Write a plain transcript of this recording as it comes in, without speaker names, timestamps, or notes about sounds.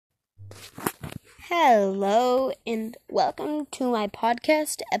Hello, and welcome to my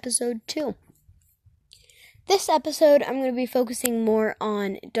podcast, episode 2. This episode, I'm going to be focusing more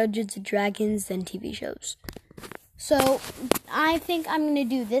on Dungeons & Dragons than TV shows. So, I think I'm going to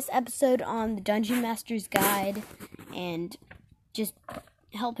do this episode on the Dungeon Master's Guide and just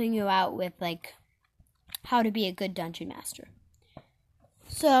helping you out with, how to be a good Dungeon Master.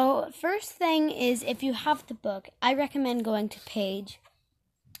 So, first thing is, if you have the book, I recommend going to page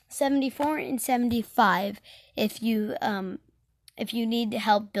 74 and 75 if you need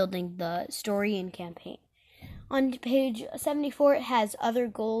help building the story and campaign. On page 74, it has other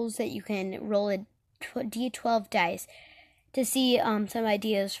goals that you can roll a d12 dice to see some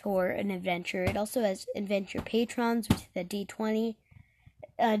ideas for an adventure. It also has adventure patrons with a d20,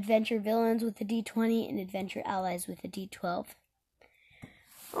 adventure villains with a d20, and adventure allies with a d12.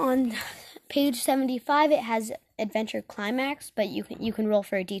 On page 75, it has adventure climax, but you can roll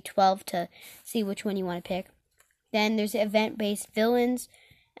for a d12 to see which one you want to pick. Then there's event-based villains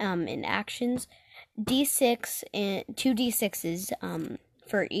and actions, d6 and 2 d6s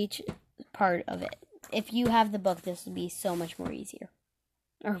for each part of it. If you have the book, this will be so much more easy.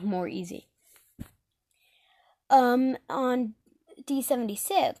 On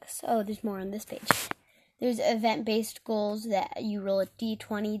d76, there's more on this page. There's event-based goals that you roll a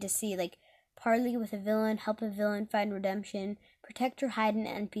d20 to see, parley with a villain, help a villain find redemption, protect or hide an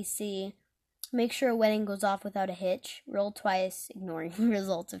NPC, make sure a wedding goes off without a hitch, roll twice, ignoring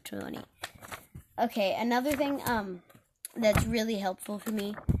results of 20. Okay, another thing that's really helpful for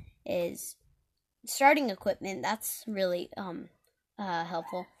me is starting equipment. That's really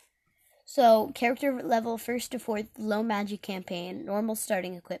helpful. So, character level 1st to 4th, low magic campaign, normal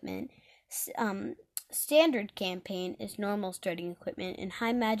starting equipment. Standard campaign is normal starting equipment, and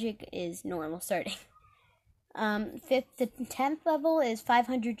high magic is normal starting. 5th to 10th level is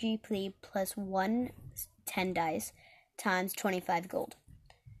 500 GP plus 1 10 dice times 25 gold.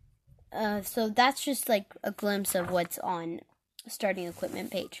 So that's just a glimpse of what's on starting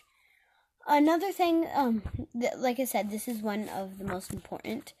equipment page. Another thing, like I said, this is one of the most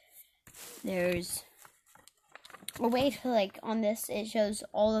important. There's a way to, on this, it shows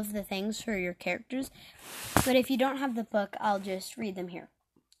all of the things for your characters. But if you don't have the book, I'll just read them here.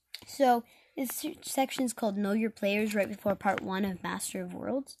 So, this section is called Know Your Players, right before part 1 of Master of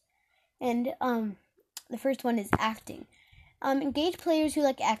Worlds. And, the first one is acting. Engage players who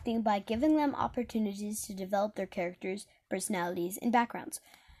like acting by giving them opportunities to develop their characters, personalities, and backgrounds.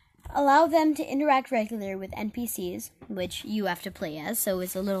 Allow them to interact regularly with NPCs, which you have to play as, so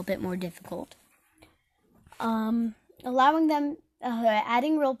it's a little bit more difficult. Allowing them,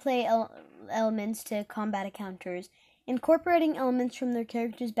 adding roleplay elements to combat encounters, incorporating elements from their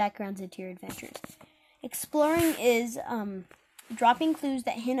characters' backgrounds into your adventures. Exploring is dropping clues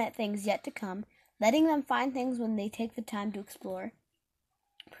that hint at things yet to come, letting them find things when they take the time to explore,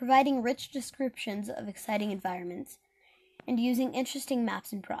 providing rich descriptions of exciting environments, and using interesting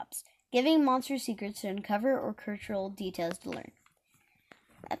maps and props, giving monster secrets to uncover or cultural details to learn.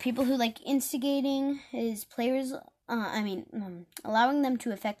 People who like instigating is players, allowing them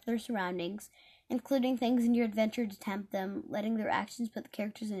to affect their surroundings, including things in your adventure to tempt them, letting their actions put the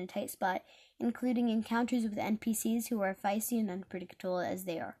characters in a tight spot, including encounters with NPCs who are feisty and unpredictable as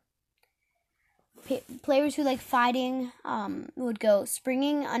they are. Players who like fighting would go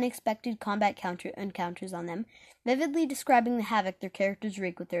springing unexpected combat encounters on them, vividly describing the havoc their characters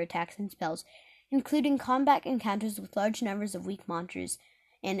wreak with their attacks and spells, including combat encounters with large numbers of weak monsters,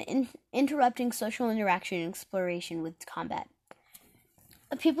 and interrupting social interaction and exploration with combat.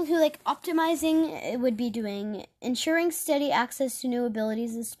 People who like optimizing would be doing ensuring steady access to new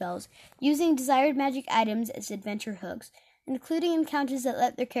abilities and spells, using desired magic items as adventure hooks, including encounters that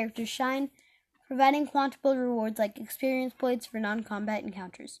let their characters shine, providing quantable rewards like experience points for non-combat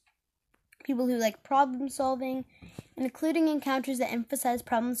encounters. People who like problem solving, including encounters that emphasize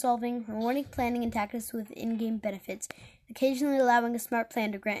problem solving, rewarding planning and tactics with in-game benefits, occasionally allowing a smart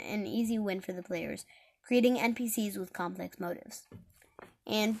plan to grant an easy win for the players, creating NPCs with complex motives.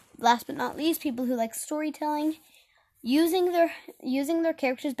 And last but not least, people who like storytelling, using their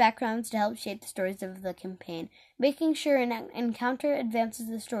characters' backgrounds to help shape the stories of the campaign, making sure an encounter advances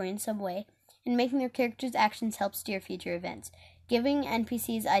the story in some way, and making their characters' actions help steer future events, giving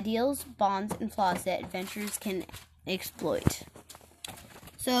NPCs ideals, bonds, and flaws that adventurers can exploit.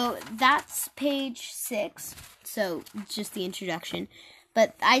 So that's page 6. So just the introduction.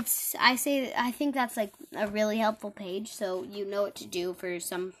 But I think that's like a really helpful page, so you know what to do for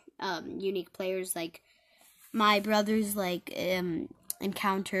some unique players. Like my brothers like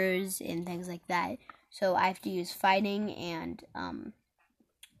encounters and things like that. So I have to use fighting and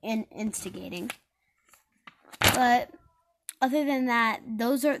instigating. But other than that,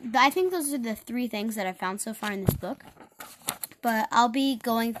 I think those are the 3 things that I found so far in this book. But I'll be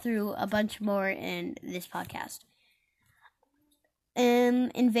going through a bunch more in this podcast.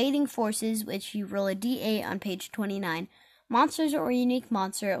 Invading forces, which you roll a d8 on page 29. Monsters or a unique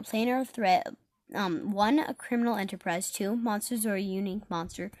monster, a planar threat. 1, a criminal enterprise. 2, monsters or a unique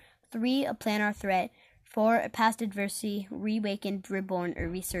monster. 3, a planar threat. 4, a past adversity, reawakened, reborn, or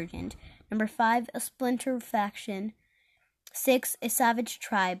resurgent. Number 5, a splinter faction. 6, a savage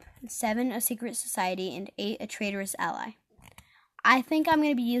tribe. 7, a secret society. And 8, a traitorous ally. I think I'm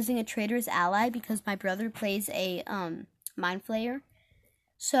going to be using a traitorous ally because my brother plays a mind flayer.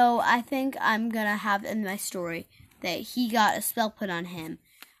 So I think I'm going to have in my story that he got a spell put on him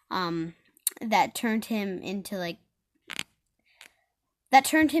that turned him into like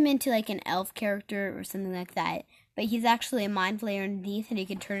an elf character or something like that. But he's actually a mind flayer underneath, and he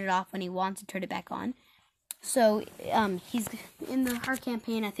can turn it off when he wants and turn it back on. So he's in the heart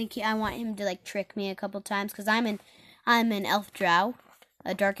campaign. I want him to like trick me a couple times because I'm an elf drow,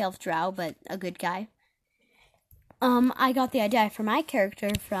 a dark elf drow, but a good guy. I got the idea for my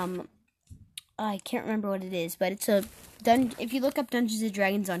character from I can't remember what it is, but it's if you look up Dungeons &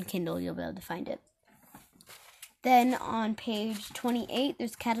 Dragons on Kindle, you'll be able to find it. Then on page 28,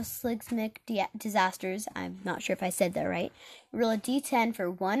 there's cataclysmic disasters. I'm not sure if I said that right. You roll a d10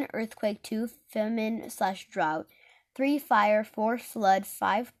 for 1, earthquake, 2, famine/drought, 3, fire, 4, flood,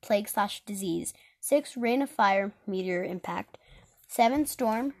 5, plague/disease, 6, rain of fire, meteor impact, 7,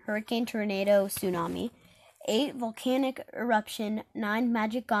 storm, hurricane, tornado, tsunami, 8, volcanic eruption, 9,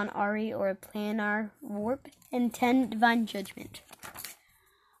 magic gone awry or a planar warp, and 10, divine judgment.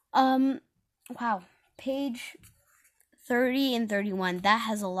 Wow. Page 30 and 31, that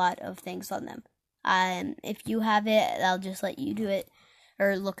has a lot of things on them. If you have it, I'll just let you do it,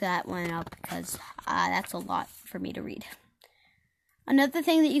 or look that one up, because that's a lot for me to read. Another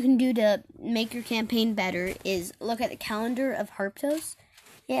thing that you can do to make your campaign better is look at the calendar of Harptos.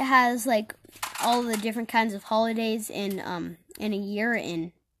 It has like all the different kinds of holidays in a year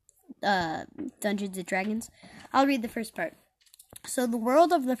in Dungeons & Dragons. I'll read the first part. So the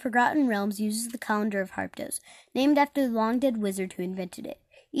world of the Forgotten Realms uses the calendar of Harptos, named after the long-dead wizard who invented it.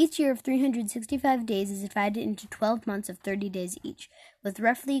 Each year of 365 days is divided into 12 months of 30 days each, which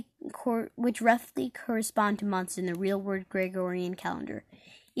roughly correspond to months in the real-world Gregorian calendar.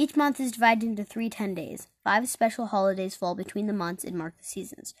 Each month is divided into 3 10 days. 5 special holidays fall between the months and mark the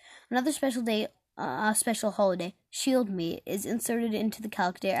seasons. Another special holiday, Shield Meet, is inserted into the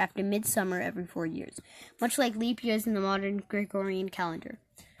calendar after midsummer every 4 years, much like leap years in the modern Gregorian calendar.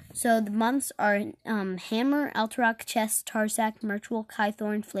 So the months are Hammer, Alterac, Chess, Tarsak, Myrtle,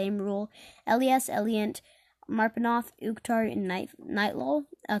 Kythorn, Flame Rule, Elias, Eliant, Marpanoth, Uktar, and Nightlull.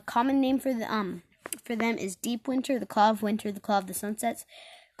 A common name for them is Deep Winter, the Claw of Winter, the Claw of the Sunsets,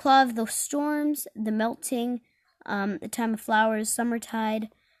 Claw of the Storms, the Melting, the Time of Flowers, Summertide,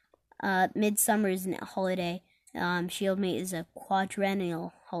 Midsummer is a holiday, Shieldmate is a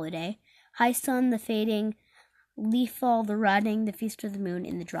quadrennial holiday, High Sun, the Fading, Leafall, the Rotting, the Feast of the Moon,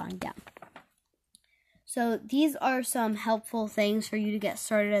 and the Drawing Down. So these are some helpful things for you to get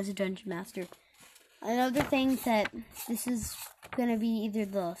started as a Dungeon Master. Another thing that this is going to be either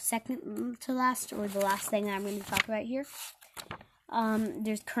the second to last or the last thing that I'm going to talk about here.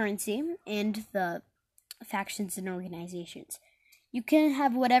 There's currency and the factions and organizations. You can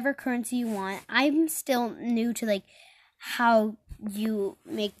have whatever currency you want. I'm still new to like how you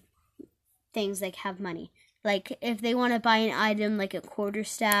make things like have money. Like if they want to buy an item like a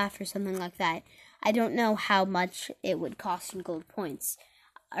quarterstaff or something like that, I don't know how much it would cost in gold points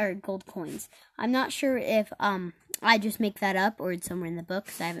or gold coins. I'm not sure if I just make that up or it's somewhere in the book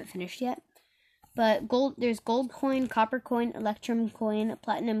because I haven't finished yet. But there's gold coin, copper coin, electrum coin,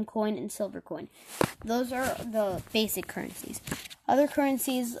 platinum coin, and silver coin. Those are the basic currencies. Other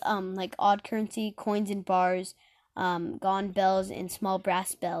currencies, like odd currency, coins and bars, gond bells, and small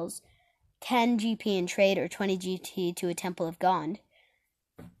brass bells, 10 GP in trade or 20 GT to a Temple of Gond.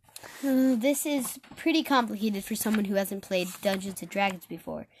 This is pretty complicated for someone who hasn't played Dungeons & Dragons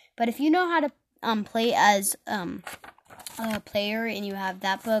before. But if you know how to play as a player and you have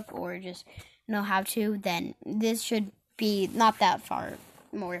that book or just know how to, then this should be not that far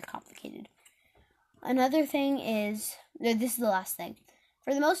more complicated. Another thing is, this is the last thing.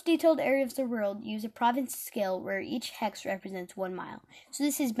 For the most detailed area of the world, use a province scale where each hex represents 1 mile. So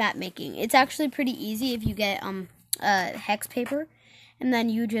this is map making. It's actually pretty easy if you get hex paper, and then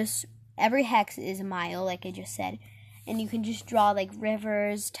you just, every hex is a mile, like I just said, and you can just draw like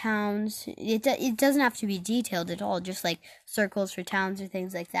rivers, towns. It doesn't have to be detailed at all, just like circles for towns or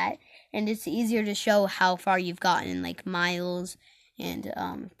things like that. And it's easier to show how far you've gotten in like miles and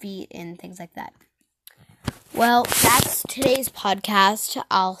feet and things like that. Well, that's today's podcast.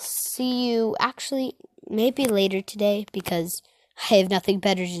 I'll see you actually maybe later today because I have nothing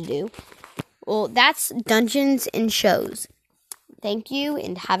better to do. Well, that's Dungeons and Shows. Thank you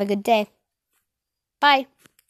and have a good day. Bye.